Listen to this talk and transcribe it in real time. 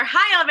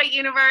Hi, Elevate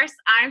Universe.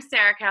 I'm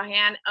Sarah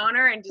Cohan,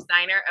 owner and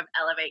designer of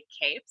Elevate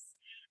Capes.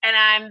 And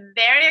I'm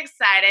very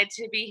excited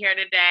to be here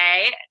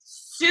today,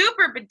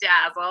 super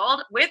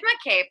bedazzled with my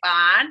cape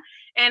on.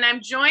 And I'm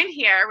joined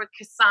here with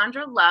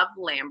Cassandra Love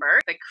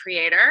Lambert, the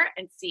creator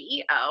and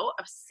CEO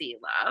of Sea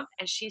Love.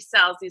 And she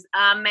sells these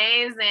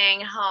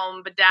amazing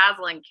home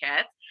bedazzling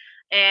kits.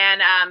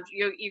 And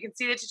you can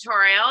see the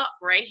tutorial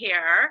right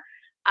here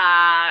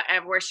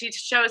where she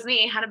shows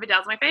me how to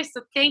bedazzle my face.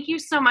 So thank you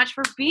so much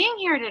for being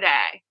here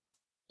today.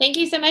 Thank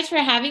you so much for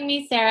having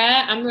me,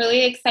 Sarah. I'm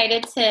really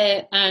excited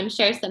to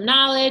share some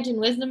knowledge and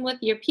wisdom with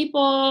your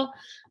people,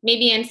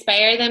 maybe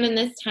inspire them in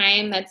this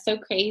time that's so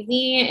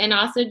crazy, and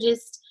also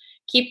just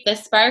keep the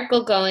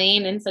sparkle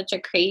going in such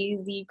a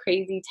crazy,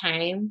 crazy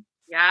time.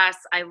 Yes,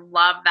 I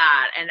love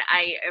that. And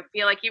I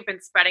feel like you've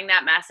been spreading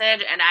that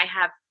message, and I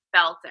have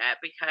felt it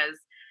because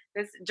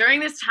during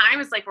this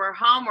time, it's like we're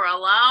home, we're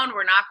alone,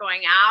 we're not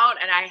going out,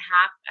 and I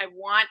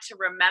want to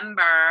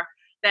remember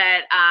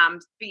that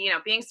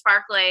being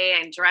sparkly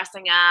and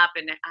dressing up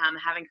and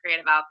having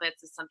creative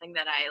outfits is something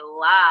that I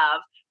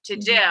love to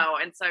do.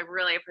 And so I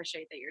really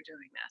appreciate that you're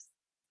doing this.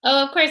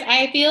 Oh, of course.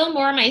 I feel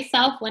more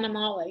myself when I'm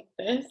all like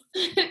this.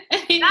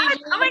 Yes,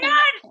 oh my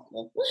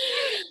God.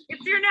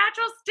 It's your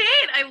natural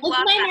state. I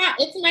love that.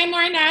 It's my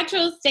more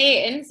natural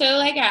state. And so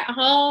like at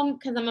home,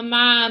 because I'm a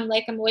mom,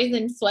 like I'm always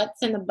in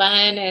sweats and a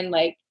bun and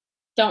like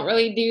don't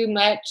really do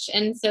much.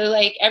 And so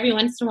like every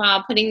once in a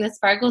while putting the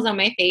sparkles on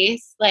my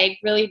face like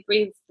really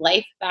breathes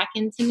life back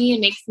into me and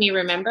makes me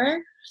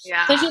remember.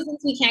 Yeah. Especially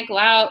since we can't go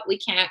out, we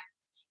can't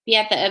be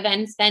at the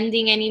events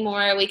vending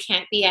anymore. We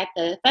can't be at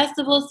the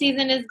festival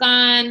season is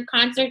gone.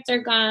 Concerts are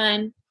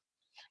gone.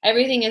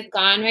 Everything is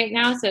gone right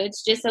now. So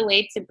it's just a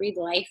way to breathe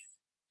life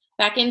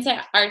back into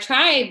our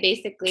tribe,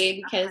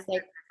 basically, because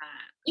like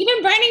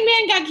even Burning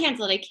Man got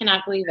canceled. I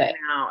cannot believe it.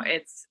 No,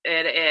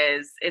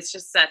 it's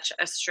just such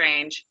a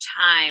strange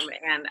time.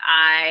 And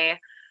I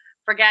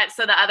forget.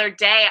 So the other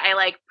day I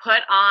like put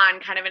on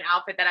kind of an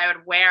outfit that I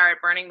would wear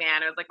at Burning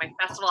Man. It was like my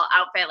festival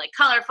outfit, like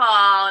colorful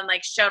and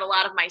like showed a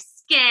lot of my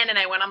skin. And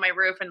I went on my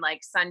roof and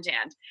like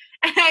suntanned.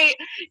 And I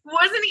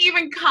wasn't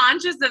even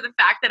conscious of the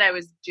fact that I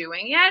was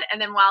doing it.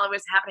 And then while it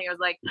was happening, I was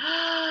like,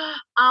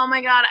 oh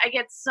my God, I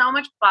get so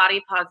much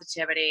body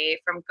positivity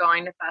from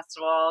going to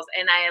festivals.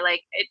 And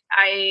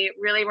I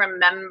really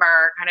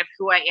remember kind of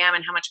who I am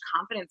and how much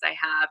confidence I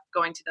have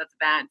going to those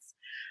events.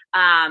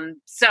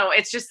 So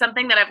it's just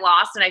something that I've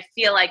lost, and I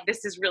feel like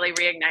this is really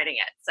reigniting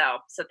it.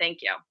 So thank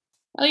you.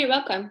 Oh, you're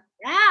welcome.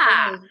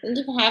 Yeah. Thank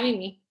you for having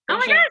me. Oh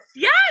my gosh.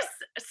 Yes.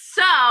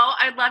 So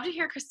I'd love to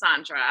hear,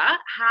 Cassandra,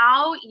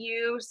 how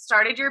you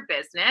started your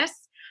business.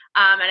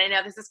 And I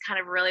know this is kind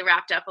of really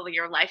wrapped up with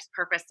your life's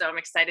purpose. So I'm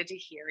excited to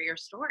hear your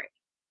story.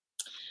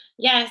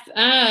 Yes.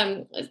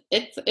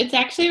 It's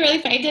actually really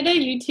fun. I did a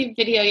YouTube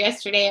video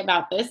yesterday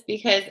about this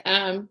because,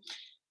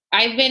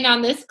 I've been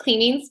on this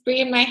cleaning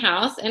spree in my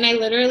house and I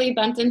literally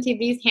bumped into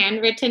these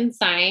handwritten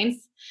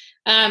signs.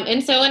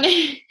 And so and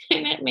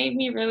it made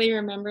me really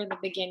remember the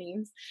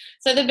beginnings.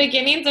 So the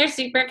beginnings are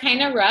super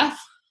kind of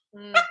rough.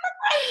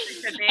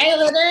 I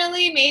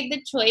literally made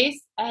the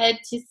choice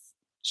to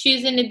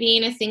choose into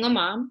being a single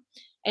mom.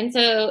 And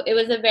so it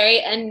was a very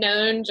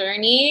unknown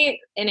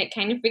journey and it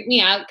kind of freaked me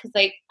out because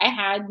like I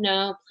had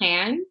no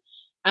plan.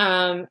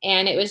 And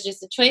it was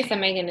just a choice.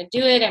 Am I going to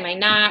do it? Am I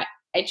not?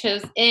 I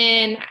chose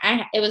in.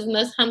 It was the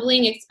most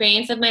humbling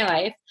experience of my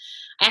life.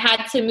 I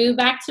had to move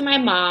back to my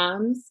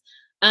mom's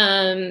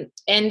and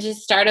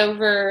just start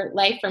over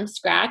life from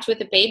scratch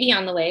with a baby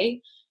on the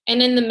way.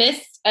 And in the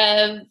midst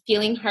of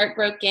feeling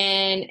heartbroken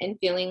and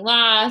feeling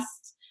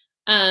lost,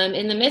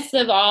 in the midst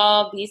of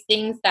all these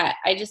things that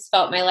I just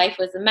felt my life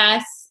was a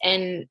mess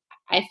and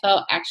I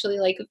felt actually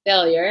like a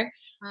failure.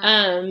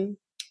 I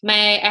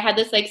had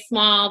this like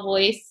small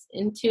voice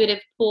intuitive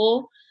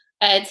pull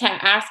to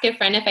ask a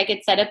friend if I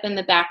could set up in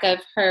the back of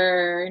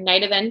her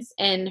night events,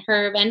 and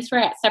her events were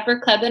at Supper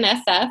Club in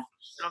SF.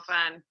 So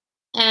fun.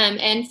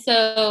 And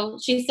so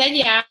she said,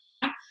 yeah.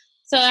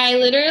 So I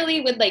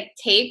literally would like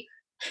tape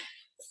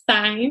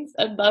signs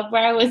above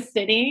where I was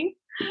sitting.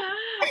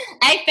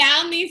 I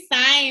found these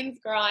signs,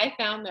 girl. I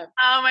found them.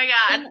 Oh my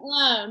God.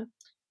 And,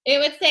 it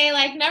would say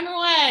like number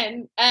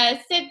one,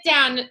 sit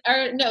down,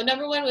 or no,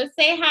 number one was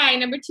say hi.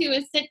 Number two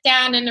was sit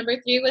down. And number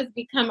three was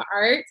become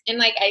art. And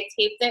like I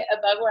taped it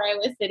above where I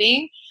was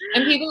sitting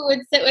and people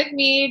would sit with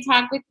me,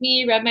 talk with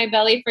me, rub my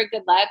belly for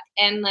good luck.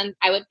 And then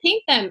I would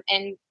paint them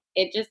and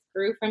it just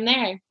grew from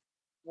there.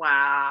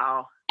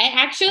 Wow. I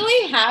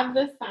actually have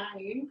the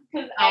signs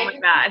because oh my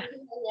God.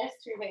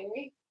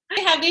 Yesterday. I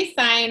have these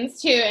signs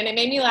too. And it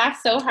made me laugh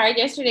so hard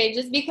yesterday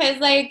just because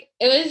like,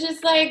 it was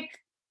just like,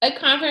 a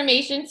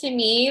confirmation to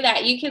me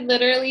that you could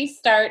literally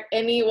start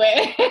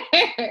anywhere.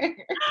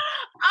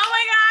 Oh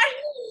my God.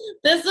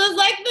 This was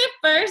like the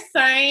first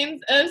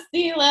signs of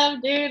Sea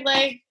Love, dude.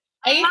 Like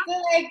I used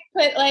to like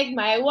put like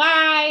my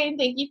why and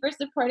thank you for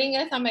supporting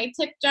us on my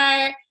tip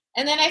jar.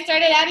 And then I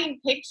started adding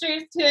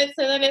pictures to it,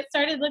 so then it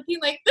started looking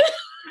like this.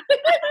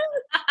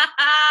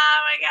 Oh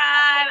my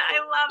God, I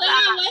love So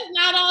that. it was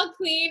not all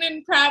clean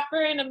and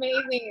proper and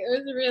amazing. It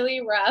was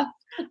really rough.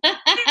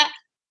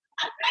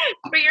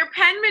 But your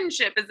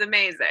penmanship is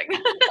amazing.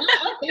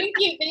 Oh, thank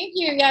you.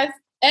 Yes.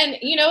 And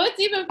you know what's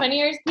even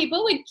funnier is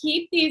people would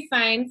keep these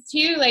signs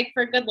too, like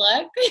for good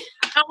luck.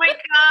 Oh my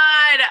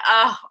God.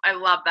 Oh, I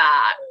love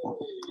that.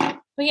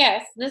 But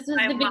yes, this was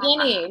the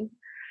beginning.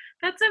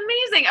 That's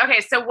amazing. Okay,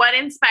 so what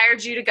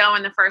inspired you to go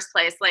in the first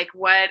place? Like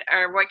what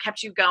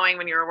kept you going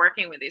when you were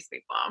working with these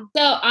people?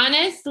 So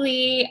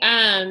honestly,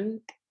 I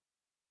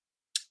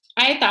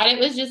thought it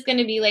was just going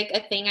to be like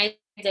a thing I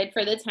did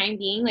for the time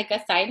being, like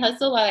a side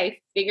hustle while I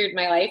figured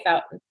my life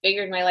out and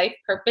figured my life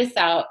purpose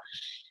out.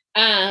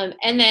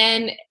 And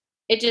then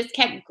it just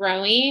kept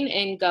growing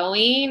and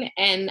going.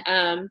 And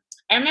I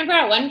remember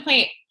at one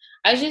point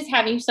I was just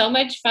having so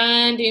much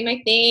fun doing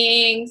my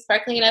thing,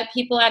 sparkling up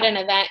people at an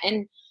event.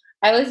 And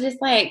I was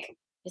just like,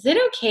 is it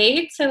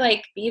okay to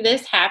like be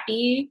this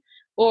happy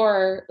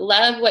or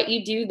love what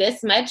you do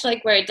this much,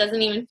 like where it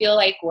doesn't even feel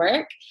like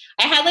work?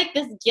 I had like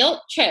this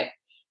guilt trip.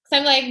 So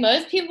I'm like,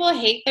 most people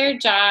hate their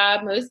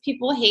job. Most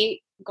people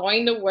hate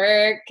going to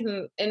work.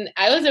 And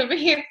I was over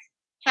here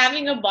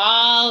having a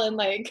ball and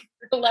like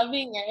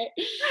loving it.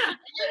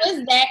 It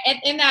was there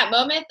in that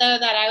moment though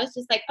that I was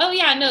just like, oh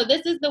yeah, no,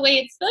 this is the way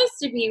it's supposed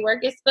to be.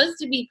 Work is supposed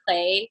to be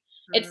play.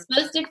 It's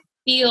supposed to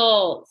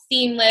feel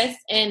seamless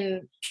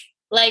and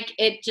like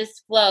it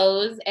just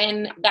flows.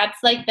 And that's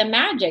like the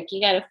magic.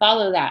 You got to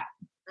follow that.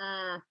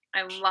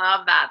 I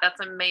love that.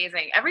 That's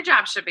amazing. Every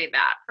job should be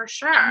that for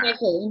sure.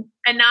 Exactly.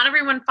 And not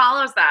everyone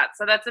follows that.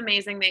 So that's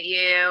amazing that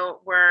you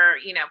were,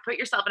 put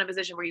yourself in a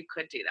position where you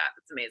could do that.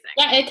 That's amazing.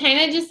 Yeah, it kind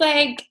of just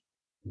like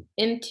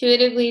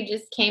intuitively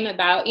just came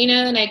about,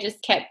 and I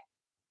just kept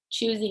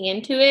choosing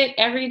into it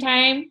every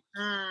time.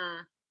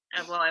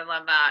 Well, I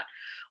love that.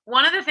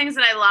 One of the things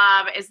that I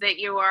love is that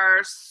you are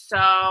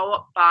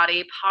so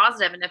body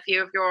positive. In a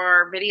few of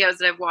your videos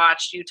that I've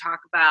watched, you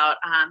talk about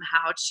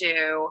how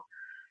to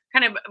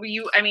kind of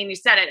you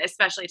said it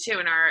especially too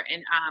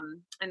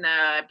in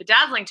the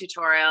bedazzling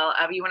tutorial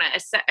of you want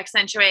to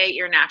accentuate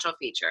your natural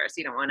features.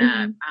 You don't want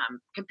to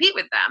compete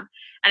with them.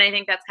 And I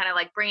think that's kind of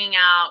like bringing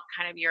out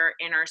kind of your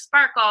inner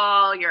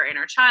sparkle, your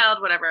inner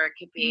child, whatever it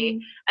could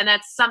be. And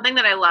that's something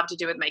that I love to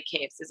do with my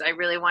capes is I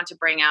really want to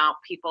bring out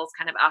people's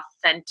kind of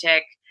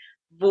authentic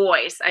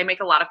voice. I make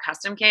a lot of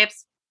custom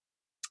capes.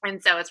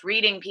 And so it's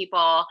reading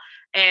people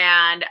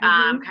and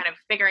kind of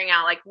figuring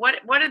out like what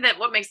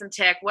makes them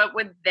tick, what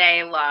would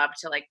they love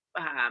to like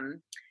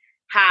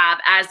have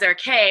as their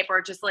cape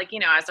or just like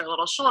as their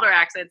little shoulder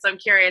accent. So I'm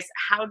curious,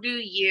 how do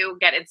you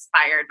get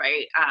inspired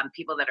by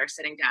people that are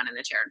sitting down in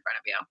the chair in front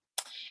of you?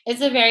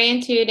 It's a very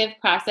intuitive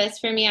process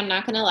for me. I'm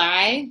not gonna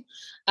lie.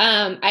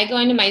 I go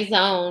into my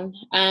zone,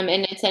 and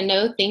it's a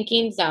no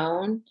thinking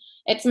zone.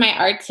 It's my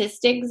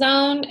artistic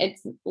zone.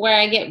 It's where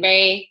I get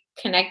very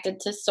connected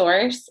to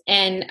source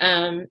and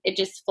it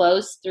just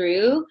flows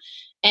through.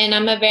 And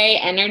I'm a very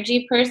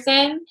energy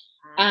person.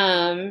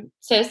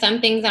 So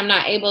some things I'm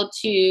not able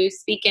to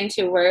speak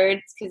into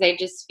words because I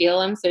just feel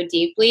them so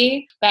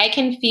deeply. But I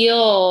can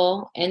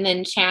feel and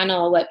then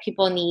channel what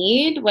people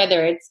need,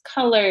 whether it's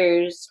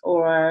colors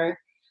or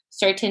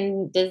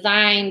certain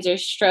designs or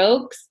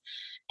strokes.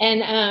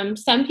 And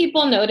some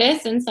people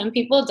notice and some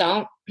people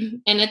don't.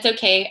 And it's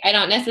okay. I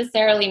don't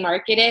necessarily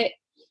market it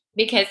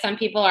because some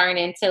people aren't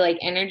into like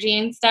energy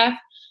and stuff.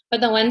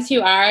 But the ones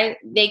who are,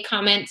 they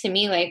comment to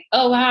me like,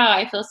 oh, wow,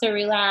 I feel so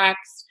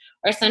relaxed.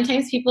 Or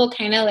sometimes people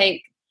kind of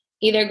like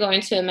either go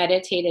into a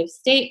meditative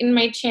state in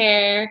my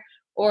chair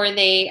or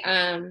they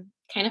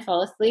kind of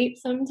fall asleep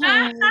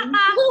sometimes.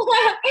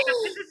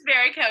 This is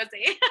very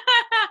cozy.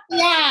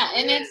 Yeah.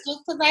 And it's just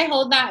because I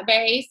hold that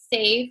very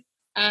safe,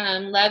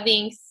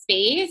 loving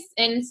space.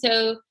 And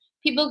so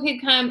people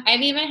could come.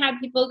 I've even had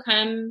people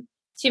come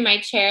to my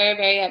chair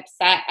very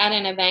upset at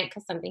an event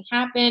because something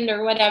happened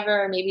or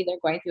whatever, or maybe they're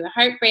going through a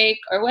heartbreak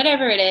or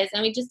whatever it is.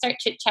 And we just start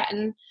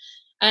chit-chatting.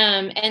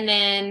 And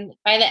then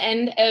by the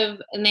end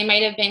and they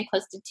might have been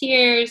close to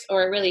tears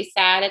or really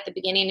sad at the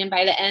beginning. And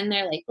by the end,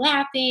 they're like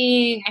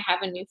laughing. I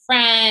have a new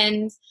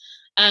friend.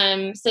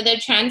 So the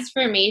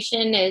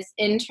transformation is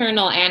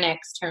internal and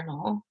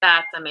external.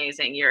 That's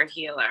amazing. You're a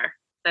healer.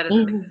 That is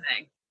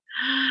amazing.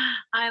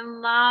 I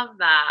love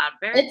that.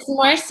 It's cool.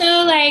 More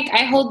so like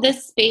I hold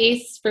this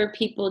space for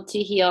people to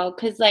heal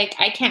because like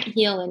I can't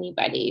heal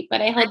anybody,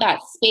 but I hold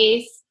that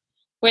space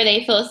where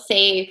they feel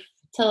safe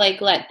to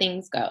like let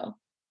things go.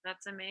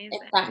 That's amazing.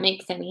 If that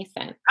makes any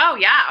sense. Oh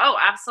yeah. Oh,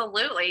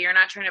 absolutely. You're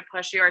not trying to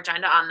push your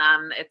agenda on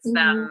them. It's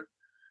them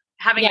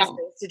having the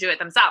space to do it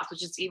themselves,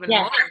 which is even more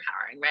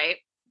empowering, right?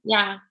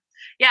 Yeah.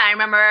 Yeah, I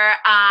remember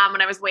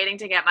when I was waiting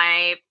to get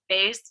my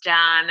face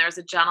done, there was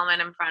a gentleman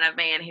in front of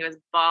me and he was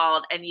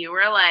bald and you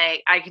were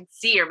like, I could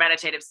see your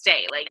meditative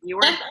state. Like you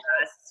were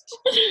just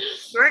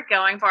You were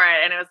going for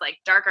it, and it was like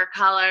darker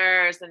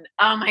colors, and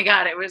oh my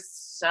God, it was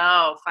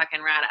so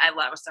fucking rad.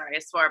 Sorry, I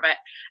swore, but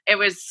it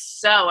was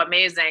so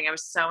amazing. I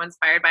was so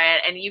inspired by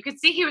it, and you could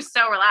see he was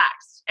so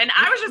relaxed. And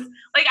I was just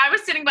like, I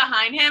was sitting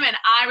behind him, and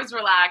I was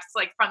relaxed,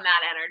 like from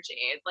that energy.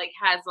 It like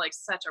has like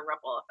such a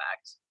ripple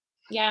effect.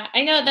 Yeah,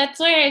 I know that's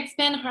where it's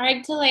been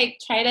hard to like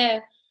try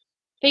to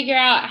figure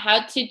out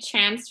how to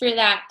transfer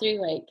that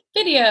through like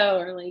video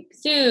or like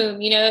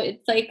Zoom.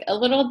 It's like a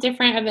little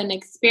different of an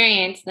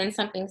experience than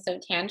something so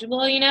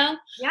tangible, Yeah.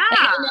 Like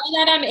I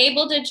know that I'm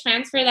able to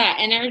transfer that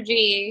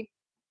energy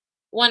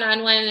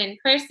one-on-one in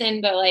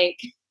person, but like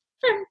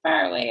from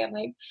far away, I'm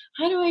like,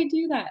 how do I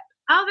do that?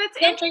 Oh, that's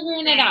Still interesting.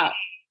 figuring it out.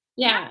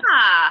 Yeah.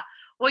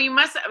 Well, you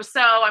must.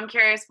 So I'm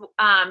curious.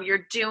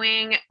 You're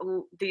doing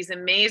these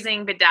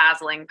amazing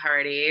bedazzling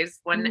parties.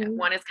 One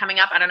is coming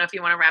up. I don't know if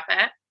you want to wrap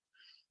it.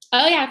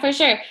 Oh yeah, for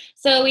sure.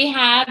 So we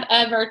have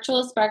a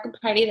virtual sparkle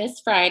party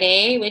this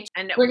Friday,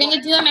 and we're going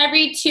to do them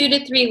every 2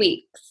 to 3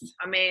 weeks.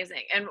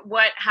 Amazing. And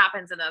what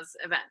happens in those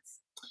events?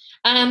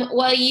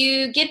 Well,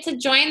 you get to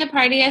join the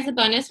party as a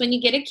bonus when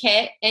you get a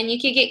kit, and you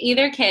can get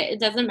either kit.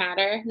 It doesn't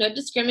matter. No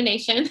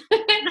discrimination.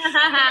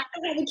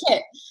 A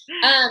kit.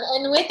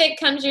 And with it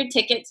comes your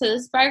ticket to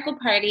the sparkle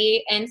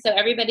party. And so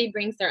everybody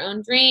brings their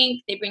own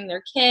drink. They bring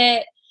their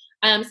kit.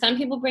 Some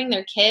people bring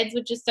their kids,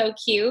 which is so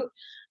cute.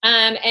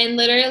 And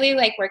literally,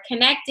 like, we're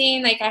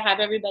connecting. Like, I have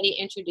everybody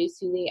introduce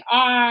who they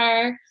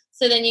are.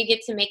 So then you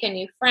get to make a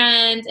new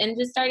friend and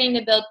just starting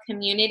to build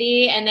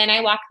community. And then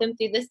I walk them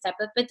through the step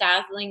of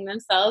bedazzling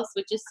themselves,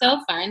 which is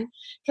so fun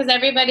because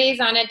everybody's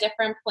on a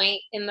different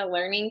point in the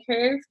learning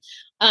curve.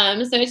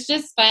 So it's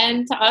just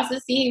fun to also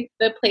see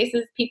the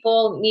places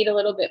people need a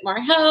little bit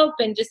more help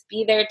and just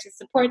be there to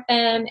support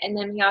them. And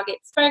then we all get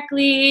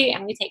sparkly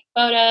and we take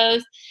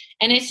photos.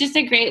 And it's just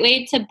a great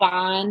way to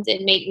bond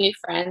and make new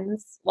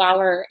friends while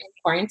we're in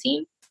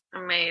quarantine.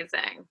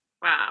 Amazing.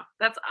 Wow,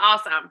 that's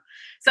awesome.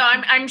 So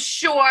I'm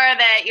sure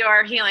that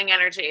your healing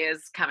energy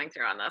is coming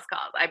through on those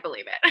calls. I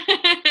believe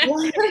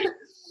it.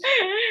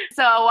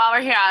 So while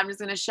we're here, I'm just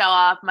going to show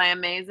off my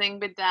amazing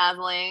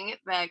bedazzling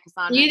that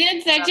Cassandra. You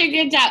did such a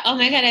good job. Oh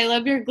my God, I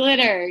love your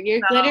glitter.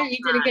 You did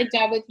a good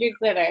job with your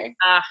glitter.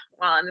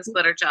 Well, and this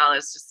glitter gel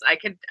is just, I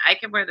could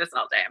wear this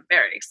all day. I'm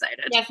very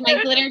excited. Yes,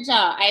 my glitter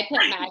gel. I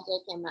put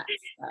magic in that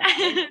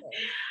stuff.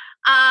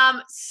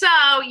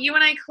 So you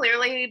and I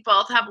clearly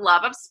both have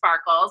love of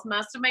sparkles.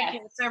 Most of my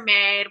kits are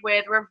made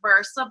with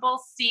reversible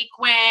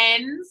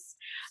sequins.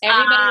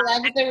 Everybody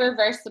loves the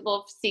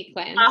reversible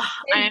sequins.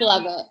 I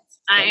love it.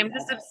 I am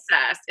just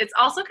obsessed. It's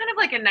also kind of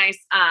like a nice,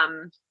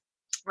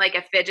 like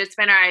a fidget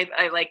spinner.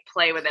 I like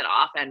play with it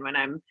often when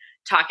I'm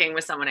talking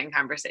with someone in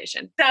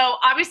conversation. So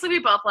obviously we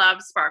both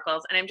love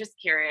sparkles, and I'm just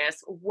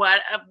curious,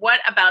 what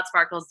about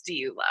sparkles do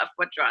you love?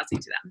 What draws you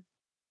to them?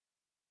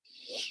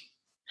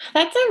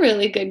 That's a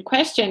really good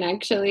question,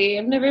 actually.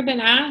 I've never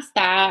been asked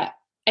that.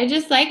 I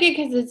just like it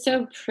because it's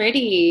so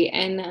pretty,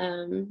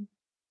 and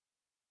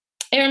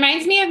it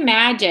reminds me of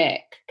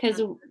magic because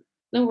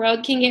the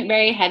world can get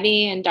very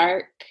heavy and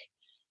dark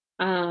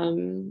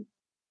and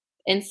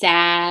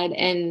sad,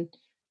 and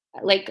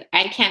like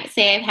I can't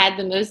say I've had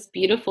the most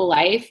beautiful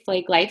life.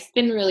 Like life's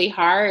been really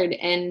hard,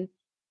 and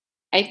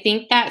I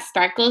think that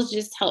sparkles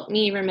just help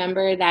me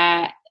remember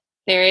that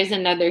there is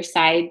another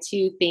side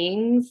to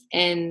things,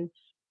 and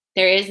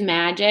there is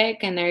magic,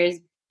 and there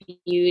is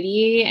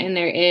beauty, and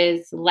there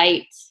is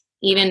light,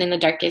 even in the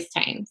darkest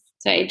times.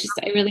 So I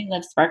really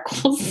love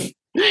sparkles.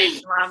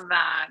 I love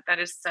that. That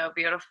is so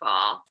beautiful.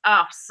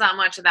 Oh, so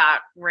much of that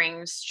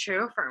rings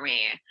true for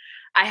me.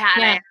 I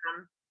had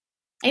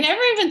I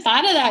never even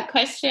thought of that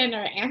question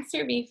or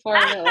answer before.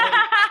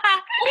 That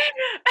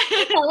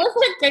was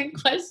a good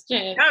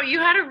question. No, you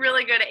had a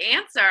really good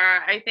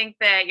answer. I think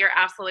that you're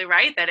absolutely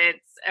right, that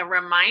it's a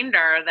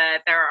reminder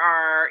that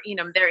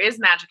there is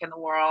magic in the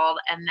world,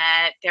 and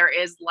that there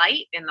is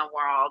light in the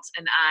world.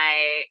 And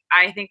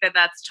I think that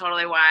that's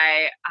totally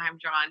why I'm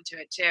drawn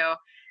to it too.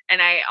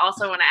 And I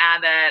also want to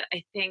add that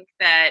I think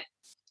that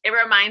it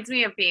reminds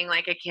me of being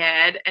like a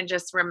kid and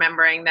just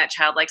remembering that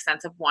childlike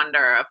sense of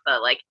wonder of the,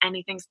 like,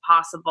 anything's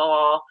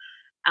possible.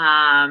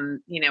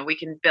 We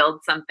can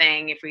build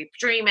something if we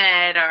dream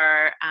it,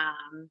 or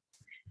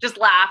just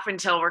laugh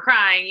until we're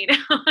crying,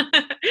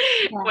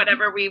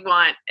 whatever we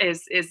want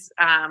is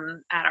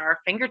at our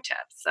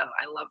fingertips. So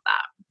I love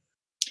that.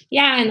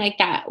 Yeah. And like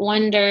that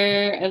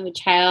wonder of a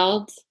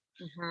child.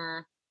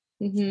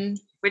 Mm-hmm. Mm-hmm.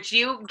 Which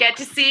you get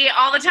to see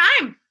all the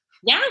time.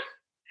 Yeah.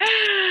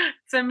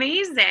 It's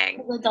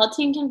amazing.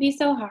 Adulting can be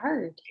so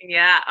hard.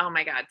 Yeah. Oh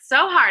my God.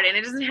 So hard. And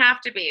it doesn't have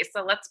to be.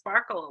 So let's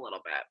sparkle a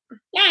little bit.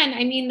 Yeah. And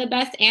I mean, the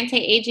best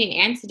anti-aging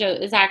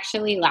antidote is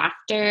actually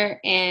laughter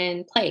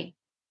and play.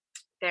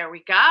 There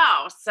we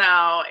go.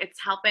 So it's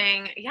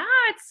helping. Yeah,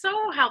 it's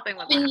so helping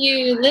with helping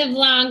you live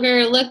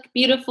longer, look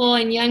beautiful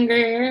and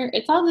younger.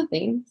 It's all the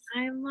things.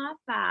 I love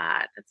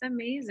that. That's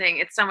amazing.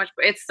 It's so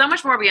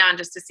much more beyond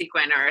just a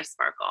sequin or a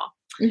sparkle.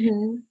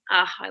 Mm-hmm.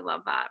 Oh, I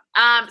love that.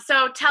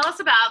 So tell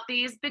us about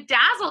these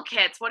bedazzle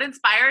kits. What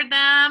inspired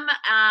them?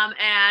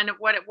 And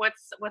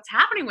what's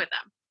happening with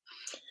them?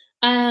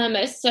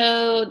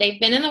 So they've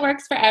been in the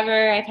works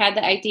forever. I've had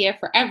the idea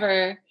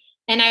forever.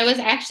 And I was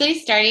actually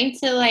starting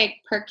to like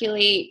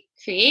percolate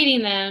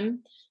creating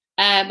them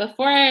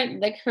before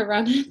the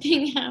Corona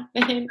thing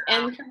happened.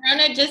 And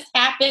Corona just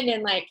happened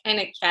and like kind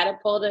of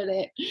catapulted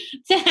it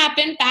to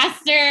happen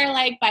faster,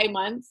 like by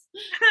months.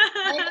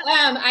 Like,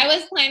 I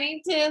was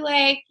planning to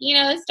like,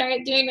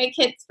 start doing my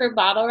kits for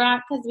Bottle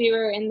Rock because we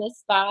were in the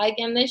spa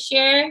again this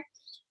year.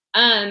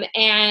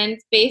 And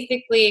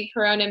basically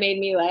Corona made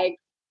me like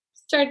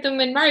start them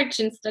in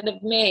March instead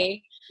of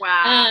May.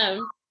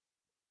 Wow.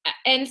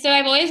 And so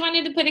I've always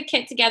wanted to put a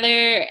kit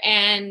together,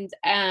 and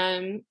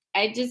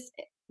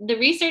the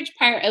research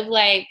part of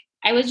like,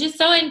 I was just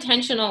so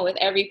intentional with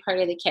every part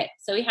of the kit.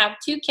 So we have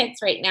 2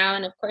 kits right now,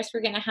 and of course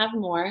we're going to have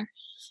more.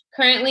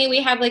 Currently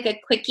we have like a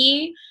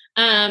quickie,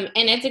 and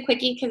it's a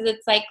quickie because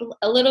it's like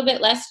a little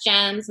bit less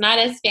gems, not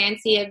as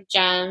fancy of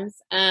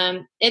gems.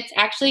 It's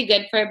actually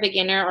good for a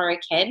beginner or a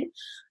kid.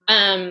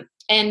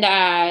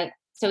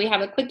 So we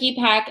have a quickie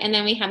pack, and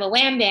then we have a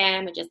wham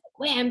bam, which is like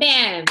wham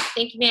bam,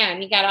 thank you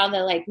ma'am. You got all the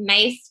like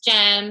nice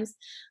gems,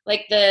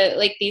 like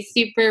these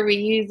super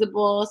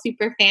reusable,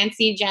 super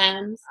fancy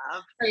gems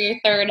for your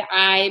third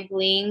eye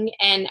bling.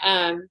 And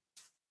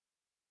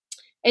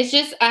it's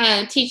just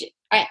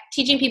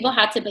teaching people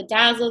how to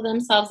bedazzle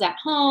themselves at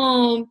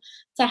home,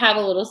 to have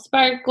a little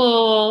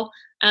sparkle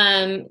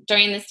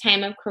during this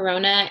time of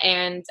Corona.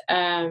 And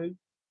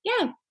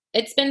yeah,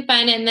 it's been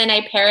fun. And then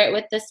I pair it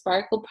with the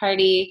sparkle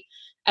party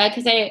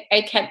because I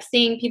kept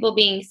seeing people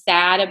being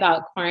sad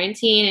about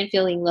quarantine and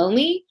feeling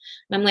lonely.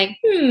 And I'm like,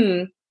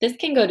 this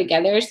can go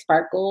together,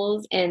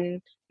 sparkles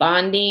and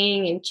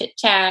bonding and chit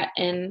chat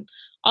and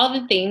all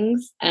the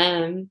things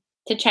to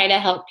try to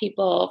help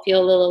people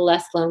feel a little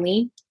less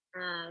lonely.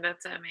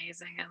 That's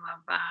amazing. I love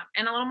that.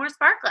 And a little more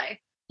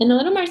sparkly. And a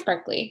little more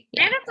sparkly.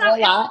 Yeah, and it's a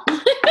lot.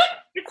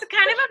 It's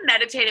kind of a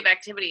meditative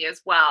activity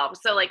as well.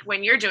 So like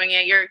when you're doing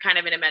it, you're kind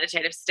of in a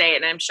meditative state.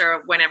 And I'm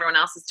sure when everyone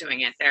else is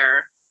doing it,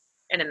 they're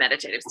in a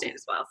meditative state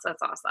as well. So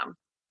that's awesome.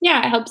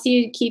 Yeah, it helps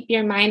you keep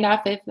your mind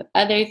off of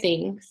other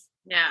things.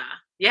 Yeah.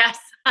 Yes.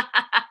 So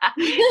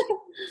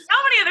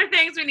many other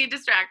things we need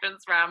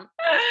distractions from.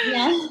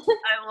 Yeah.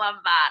 I love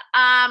that.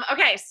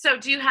 Okay, so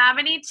do you have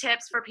any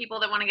tips for people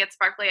that want to get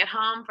sparkly at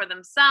home for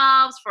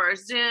themselves, for a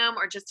Zoom,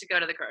 or just to go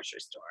to the grocery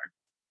store?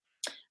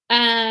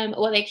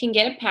 Well, they can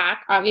get a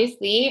pack,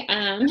 obviously.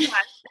 I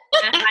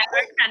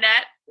recommend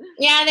it.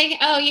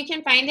 Yeah, you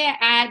can find it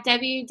at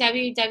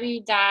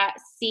www.c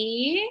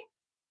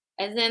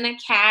as in a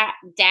cat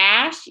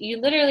dash. You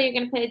literally are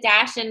going to put a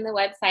dash in the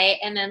website,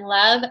 and then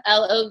love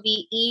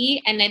LOVE,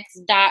 and it's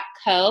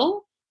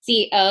 .co,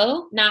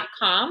 not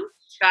com.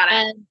 Got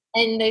it.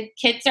 And the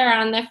kits are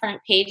on the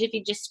front page. If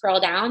you just scroll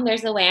down,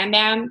 there's a wham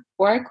bam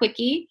or a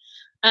quickie,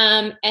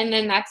 and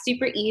then that's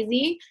super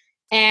easy.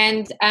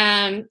 And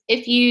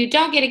if you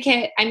don't get a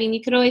kit, I mean,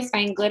 you could always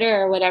find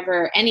glitter or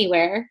whatever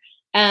anywhere.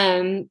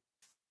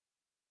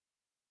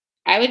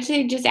 I would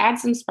say just add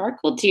some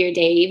sparkle to your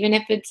day, even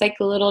if it's like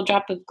a little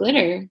drop of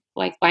glitter.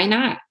 Like, why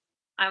not?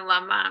 I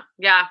love that.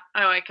 Yeah.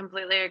 Oh, I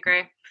completely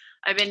agree.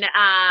 I've been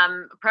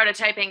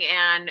prototyping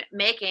and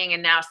making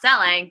and now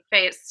selling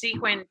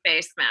sequin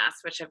face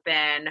masks, which have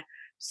been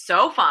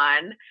so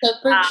fun.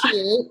 Super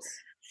cute.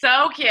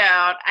 So cute.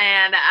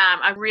 And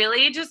it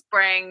really just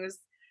brings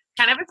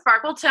kind of a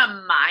sparkle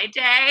to my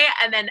day.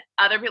 And then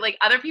other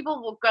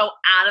people will go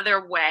out of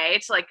their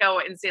way to like go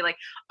and see like,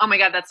 oh my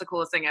God, that's the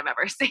coolest thing I've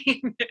ever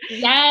seen.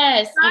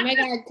 Yes. Oh my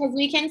God. Because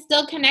we can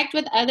still connect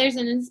with others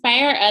and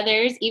inspire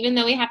others, even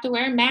though we have to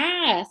wear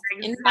masks.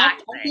 Exactly. In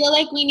fact, I feel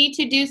like we need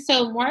to do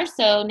so more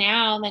so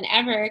now than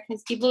ever,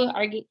 because people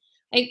are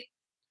like,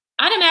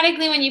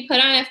 automatically when you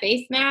put on a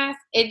face mask,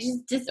 it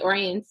just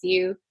disorients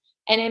you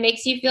and it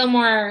makes you feel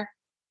more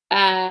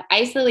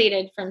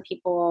isolated from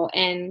people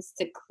and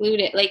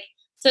secluded.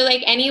 So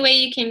any way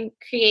you can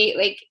create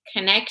like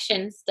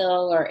connection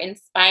still or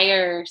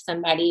inspire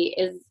somebody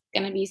is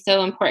going to be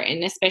so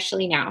important,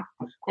 especially now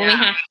when we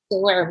have to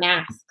wear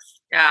masks.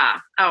 Yeah.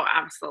 Oh,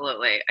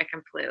 absolutely. I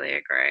completely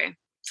agree.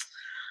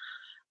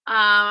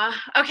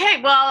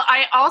 Okay. Well,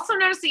 I also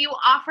noticed that you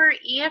offer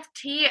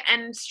EFT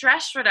and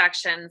stress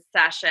reduction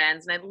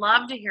sessions, and I'd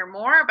love to hear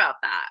more about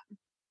that.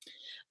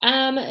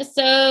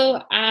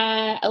 So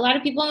a lot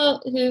of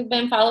people who've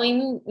been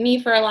following me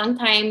for a long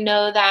time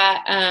know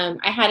that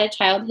I had a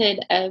childhood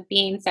of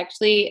being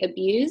sexually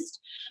abused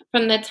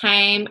from the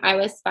time I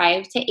was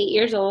 5 to 8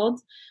 years old.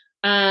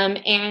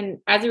 And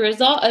as a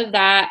result of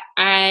that,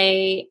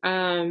 I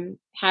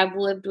have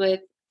lived with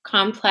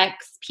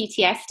complex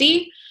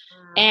PTSD.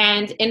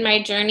 And in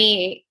my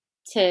journey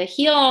to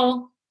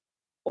heal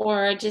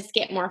or just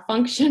get more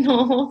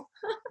functional,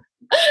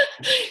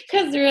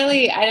 because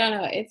really, I don't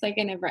know, it's like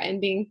a never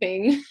ending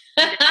thing.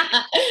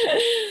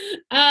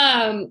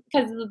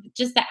 Because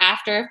just the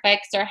after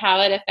effects or how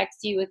it affects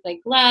you with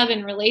like love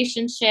and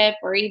relationship,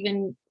 or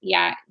even,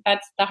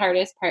 that's the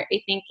hardest part,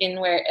 I think, in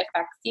where it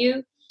affects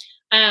you.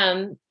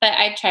 But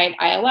I tried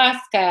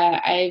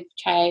ayahuasca, I've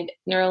tried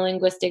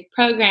neurolinguistic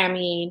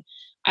programming,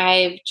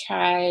 I've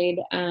tried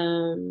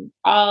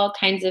all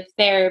kinds of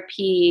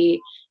therapy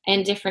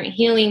and different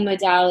healing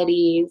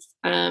modalities,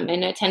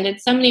 and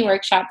attended so many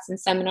workshops and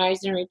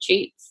seminars and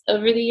retreats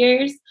over the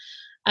years.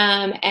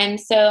 And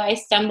so I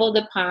stumbled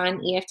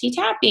upon EFT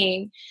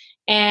tapping.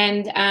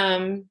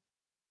 And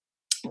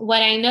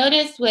what I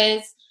noticed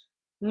was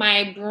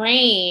my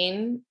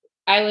brain,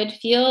 I would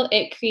feel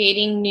it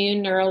creating new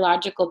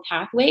neurological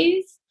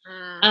pathways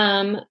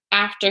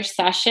after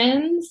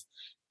sessions.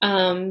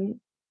 And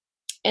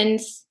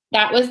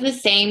that was the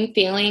same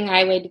feeling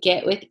I would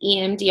get with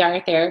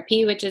EMDR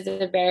therapy, which is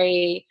a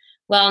very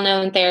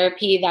well-known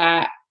therapy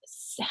that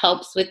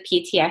helps with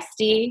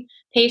PTSD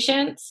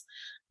patients.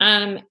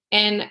 And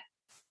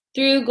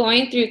through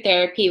going through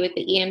therapy with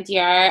the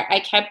EMDR, I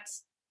kept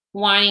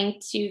wanting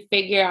to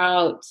figure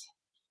out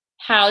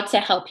how to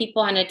help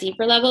people on a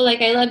deeper level.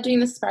 Like, I love doing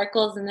the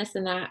sparkles and this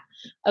and that,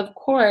 of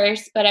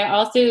course, but I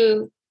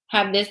also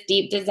have this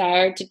deep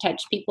desire to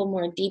touch people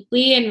more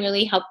deeply and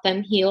really help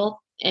them heal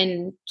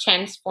and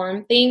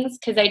transform things,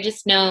 because I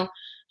just know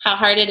how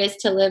hard it is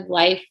to live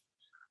life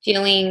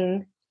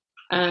feeling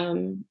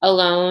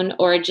alone,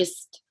 or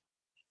just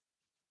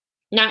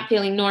not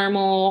feeling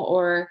normal,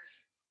 or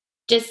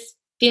just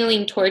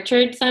feeling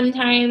tortured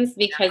sometimes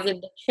because of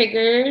the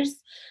triggers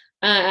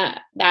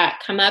that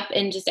come up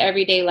in just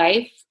everyday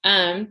life.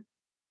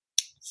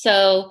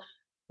 So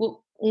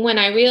when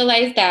I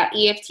realized that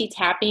EFT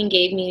tapping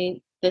gave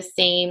me the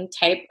same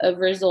type of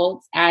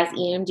results as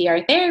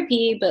EMDR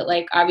therapy, but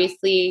like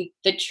obviously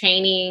the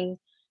training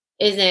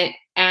isn't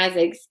as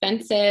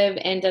expensive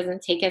and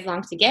doesn't take as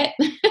long to get.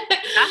 I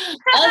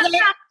was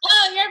like,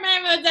 oh, you're my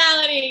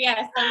modality.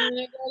 Yes, I'm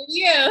going to go to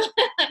you.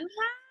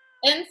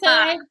 And so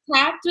I've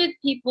tapped with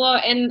people,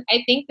 and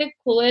I think the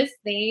coolest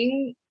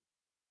thing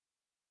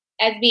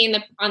as being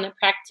on the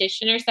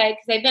practitioner side,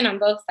 because I've been on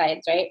both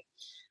sides, right?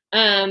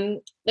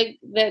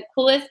 The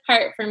coolest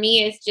part for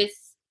me is just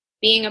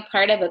being a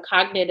part of a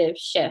cognitive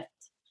shift,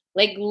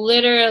 like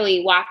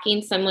literally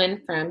walking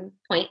someone from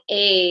point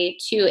A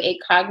to a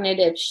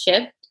cognitive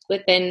shift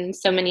within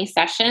so many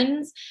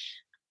sessions.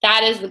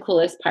 That is the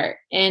coolest part.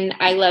 And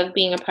I love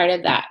being a part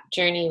of that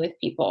journey with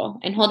people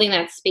and holding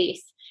that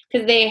space,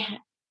 because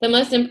the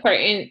most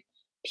important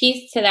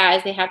piece to that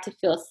is they have to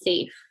feel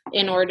safe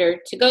in order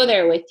to go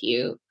there with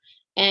you.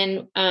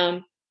 And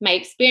my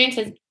experience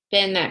has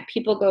been that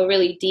people go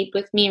really deep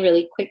with me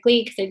really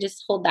quickly because I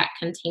just hold that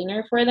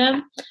container for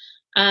them.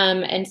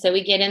 And so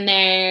we get in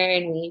there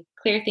and we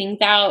clear things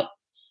out.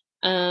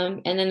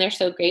 And then they're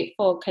so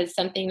grateful because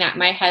something that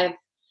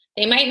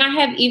they might not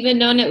have even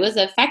known it was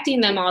affecting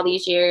them all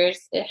these years,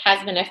 it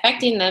has been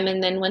affecting them.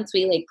 And then once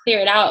we like clear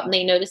it out, and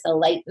they notice a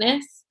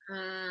lightness.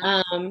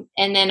 And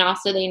then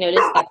also they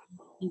notice that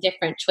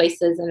different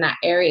choices in that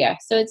area.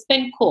 So it's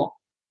been cool.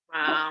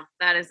 Wow,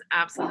 that is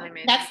absolutely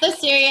amazing. That's the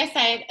serious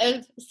side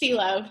of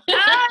C-Love.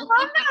 I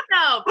love that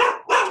though.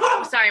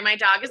 Oh, sorry, my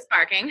dog is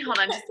barking. Hold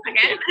on just a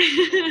second.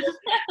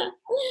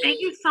 Thank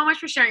you so much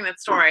for sharing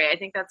that story. I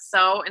think that's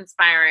so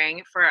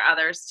inspiring for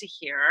others to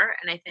hear.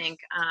 And I think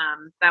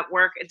that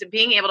work,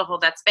 being able to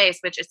hold that space,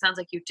 which it sounds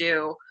like you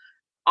do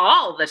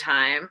all the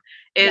time,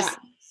 is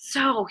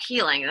so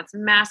healing. That's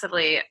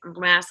massively,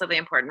 massively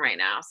important right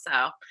now.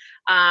 So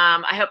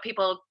I hope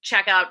people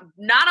check out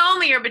not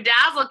only your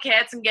Bedazzle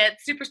kits and get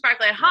super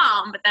sparkly at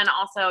home, but then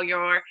also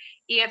your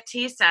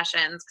EFT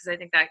sessions, because I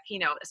think that,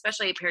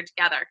 especially paired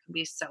together, can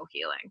be so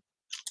healing.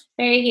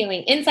 Very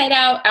healing. Inside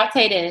out,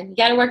 outside in. You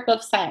got to work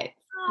both sides.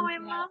 Oh, I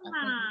love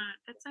that.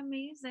 That's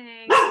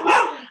amazing.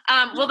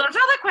 Well, those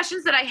are all the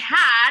questions that I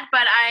had,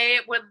 but I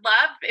would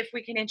love if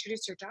we can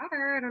introduce your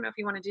daughter. I don't know if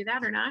you want to do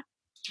that or not.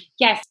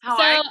 Yes.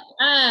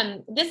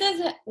 This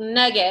is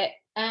Nugget.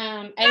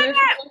 I refer to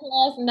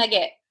her as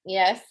Nugget.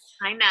 Yes.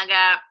 Hi,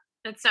 Nugget.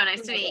 It's so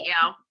nice to meet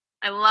you.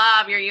 I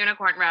love your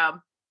unicorn robe.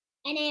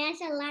 And I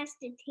also lost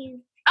a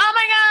tooth. Oh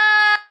my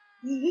God!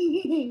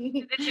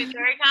 Did the tooth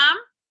fairy come?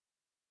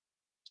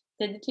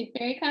 Did the tooth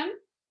fairy come?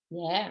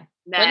 Yeah.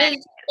 Nice. What did the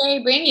tooth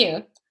fairy bring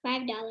you?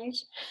 $5.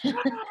 $5.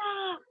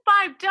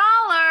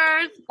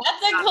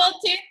 That's a cool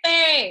tooth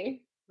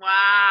fairy.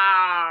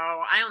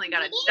 Wow. I only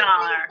got $1.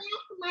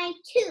 My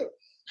tooth.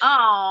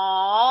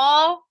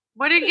 Oh,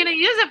 what are you going to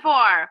use it for?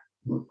 I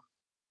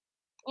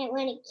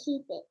want to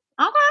keep it.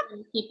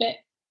 Okay. Keep it.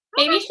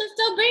 Maybe she'll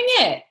still bring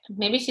it.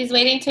 Maybe she's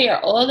waiting till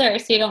you're older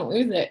so you don't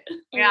lose it.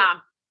 Yeah.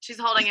 She's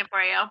holding it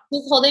for you.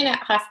 She's holding it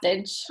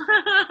hostage.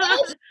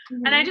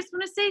 And I just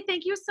want to say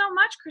thank you so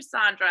much,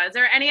 Cassandra. Is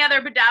there any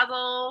other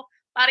Bedazzle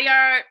body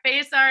art,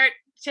 face art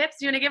tips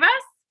you want to give us?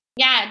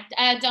 Yeah.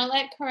 Don't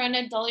let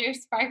Corona dull your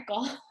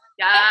sparkle.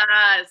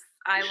 Yes.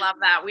 I love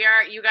that.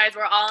 You guys,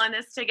 we're all in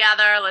this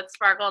together. Let's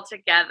sparkle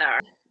together.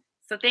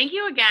 So thank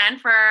you again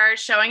for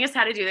showing us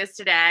how to do this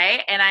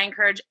today. And I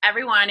encourage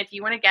everyone, if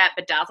you want to get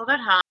Bedazzled at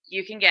home,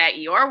 you can get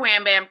your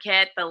Wham Bam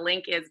kit. The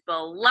link is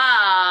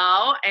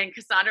below. And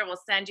Cassandra will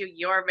send you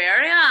your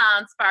very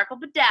own Sparkle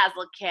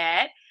Bedazzle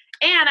kit.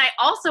 And I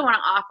also want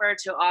to offer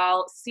to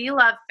all Sea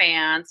Love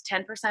fans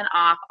 10%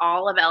 off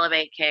all of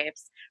Elevate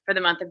capes for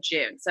the month of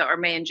June, or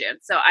May and June.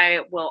 So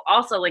I will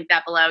also link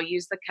that below.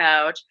 Use the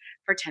code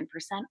for 10%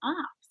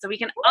 off, so we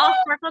can all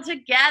sparkle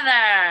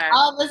together.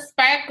 All the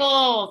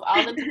sparkles,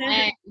 all the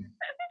time.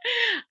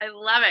 I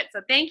love it.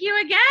 So thank you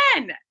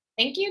again.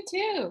 Thank you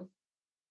too.